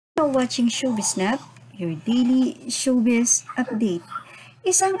Watching Showbiz Snap, your daily showbiz update.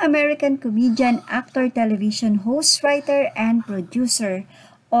 Isang American comedian, actor, television host, writer, and producer.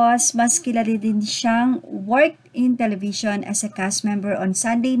 Mas kilala din siyang worked in television as a cast member on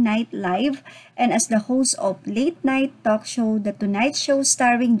Sunday Night Live and as the host of late night talk show The Tonight Show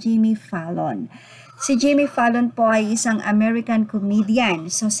starring Jimmy Fallon. Si Jimmy Fallon po ay isang American comedian.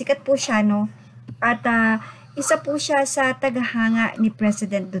 So sikat po siya, no? At isa po siya sa tagahanga ni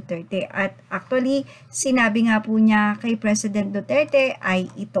President Duterte. At actually, sinabi nga po niya kay President Duterte ay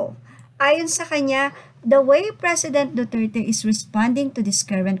ito. Ayon sa kanya, the way President Duterte is responding to this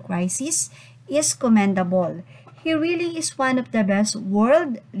current crisis is commendable. He really is one of the best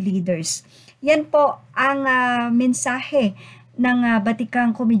world leaders. Yan po ang mensahe ng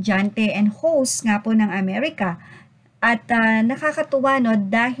batikang komedyante and host nga po ng Amerika. At nakakatuwa, no,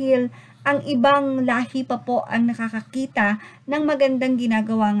 dahil ang ibang lahi pa po ang nakakakita ng magandang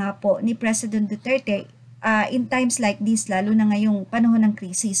ginagawa nga po ni President Duterte in times like this, lalo na ngayong panahon ng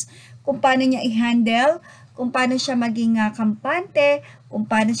krisis. Kung paano niya i-handle, kung paano siya maging kampante, kung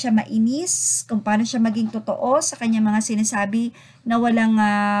paano siya mainis, kung paano siya maging totoo sa kanyang mga sinasabi na walang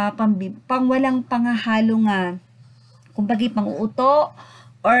walang pangahalong kumbagi pang-uuto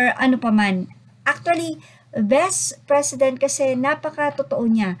or ano pa man. Actually, best president kasi napaka-totoo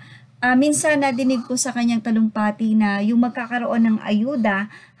niya. Minsan nadinig ko sa kanyang talumpati na yung magkakaroon ng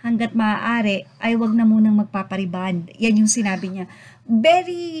ayuda hanggat maaari ay wag na munang magpapariband. Yan yung sinabi niya.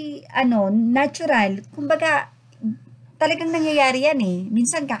 Very natural. Kumbaga talagang nangyayari yan eh.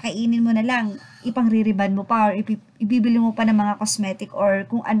 Minsan kakainin mo na lang, ipangririband mo pa or ibibili mo pa ng mga cosmetic or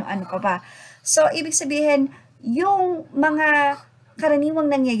kung ano-ano pa ba. So ibig sabihin, yung mga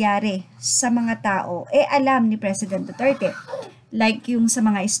karaniwang nangyayari sa mga tao alam ni President Duterte. Like yung sa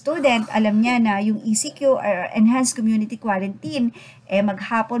mga student, alam niya na yung ECQ or Enhanced Community Quarantine,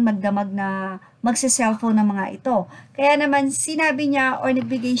 maghapon magdamag na magsa-cellphone ng mga ito. Kaya naman sinabi niya or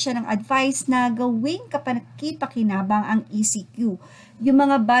nagbigay siya ng advice na gawing kapaki-pakinabang ang ECQ. Yung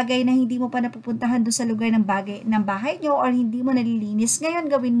mga bagay na hindi mo pa napupuntahan doon sa lugar ng bahay nyo or hindi mo nalilinis,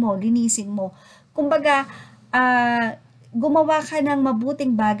 ngayon gawin mo, linisin mo. Kumbaga, gumawa ka ng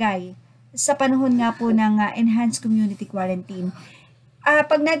mabuting bagay sa panahon nga po ng Enhanced Community Quarantine.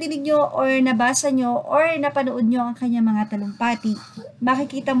 Pag nadinig nyo or nabasa nyo or napanood nyo ang kanyang mga talumpati,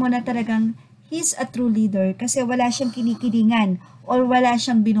 makikita mo na talagang he's a true leader kasi wala siyang kinikilingan or wala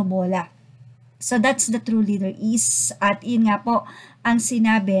siyang binobola. So that's the true leader is. At yun nga po ang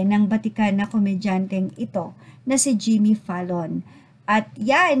sinabi ng batikan na komedyanteng ito na si Jimmy Fallon. At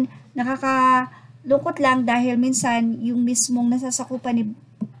yan, nakakalungkot lang dahil minsan yung mismong nasasakupan ni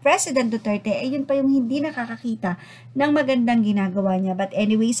President Duterte, yun pa yung hindi nakakakita ng magandang ginagawa niya. But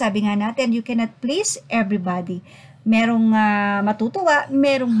anyway, sabi nga natin, you cannot please everybody. Merong matutuwa,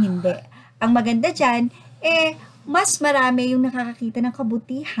 merong hindi. Ang maganda dyan, mas marami yung nakakakita ng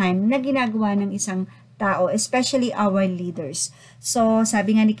kabutihan na ginagawa ng isang tao, especially our leaders. So,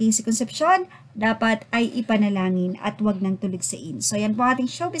 sabi nga ni Casey Concepcion, dapat ay ipanalangin at wag nang tuligsain. So, yan po ating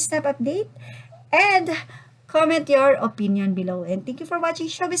Showbiz Snap update. And comment your opinion below. And thank you for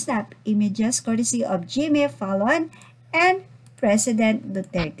watching Showbiz Snap, images courtesy of Jimmy Fallon and President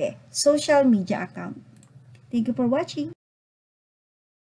Duterte social media account. Thank you for watching.